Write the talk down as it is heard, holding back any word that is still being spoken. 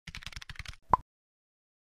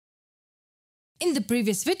In the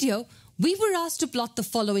previous video, we were asked to plot the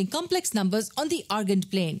following complex numbers on the Argand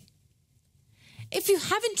plane. If you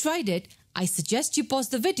haven't tried it, I suggest you pause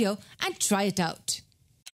the video and try it out.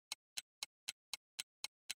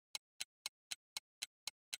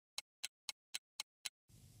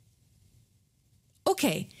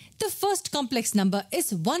 Okay, the first complex number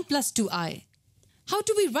is 1 plus 2i. How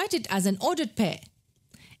do we write it as an ordered pair?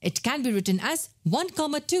 It can be written as 1,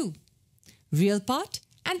 2, real part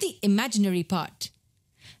and the imaginary part.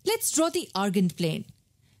 Let's draw the Argand plane.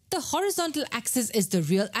 The horizontal axis is the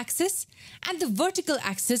real axis and the vertical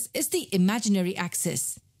axis is the imaginary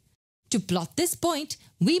axis. To plot this point,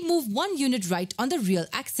 we move 1 unit right on the real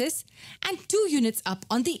axis and 2 units up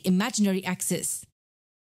on the imaginary axis.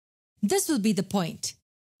 This will be the point.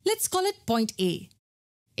 Let's call it point A.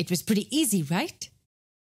 It was pretty easy, right?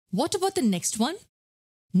 What about the next one?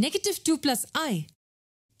 -2 plus I.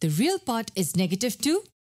 The real part is -2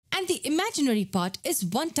 and the imaginary part is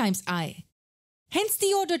 1 times I. Hence,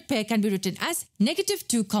 the ordered pair can be written as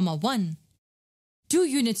 -2, 1. 2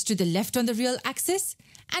 units to the left on the real axis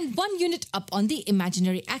and 1 unit up on the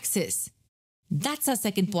imaginary axis. That's our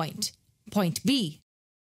second point, point B.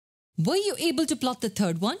 Were you able to plot the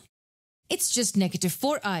third one? It's just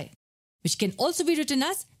 -4i, which can also be written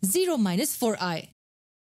as 0 minus 4i.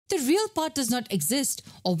 The real part does not exist,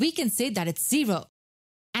 or we can say that it's 0.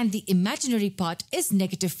 And the imaginary part is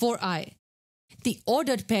 -4i. The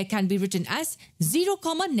ordered pair can be written as 0,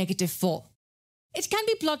 -4. It can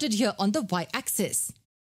be plotted here on the y-axis.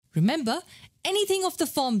 Remember, anything of the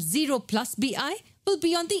form 0 plus bi will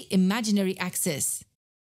be on the imaginary axis.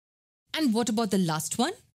 And what about the last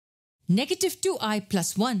one? -2i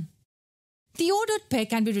plus 1. The ordered pair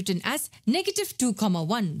can be written as -2,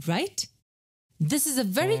 1, right? This is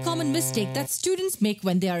a very common mistake that students make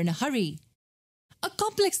when they are in a hurry. A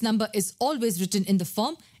complex number is always written in the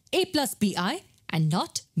form a plus bi and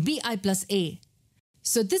not bi plus a.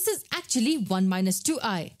 So this is actually 1 minus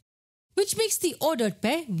 2i, which makes the ordered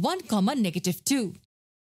pair 1, -2.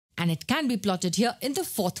 And it can be plotted here in the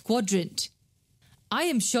fourth quadrant. I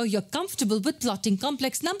am sure you're comfortable with plotting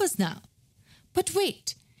complex numbers now. But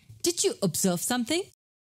wait, did you observe something?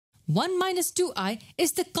 1 minus 2i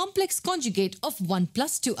is the complex conjugate of 1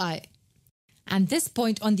 plus 2i. And this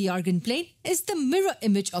point on the Argand plane is the mirror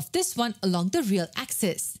image of this one along the real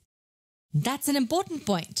axis. That's an important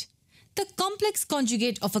point. The complex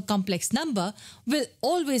conjugate of a complex number will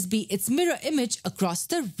always be its mirror image across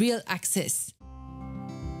the real axis.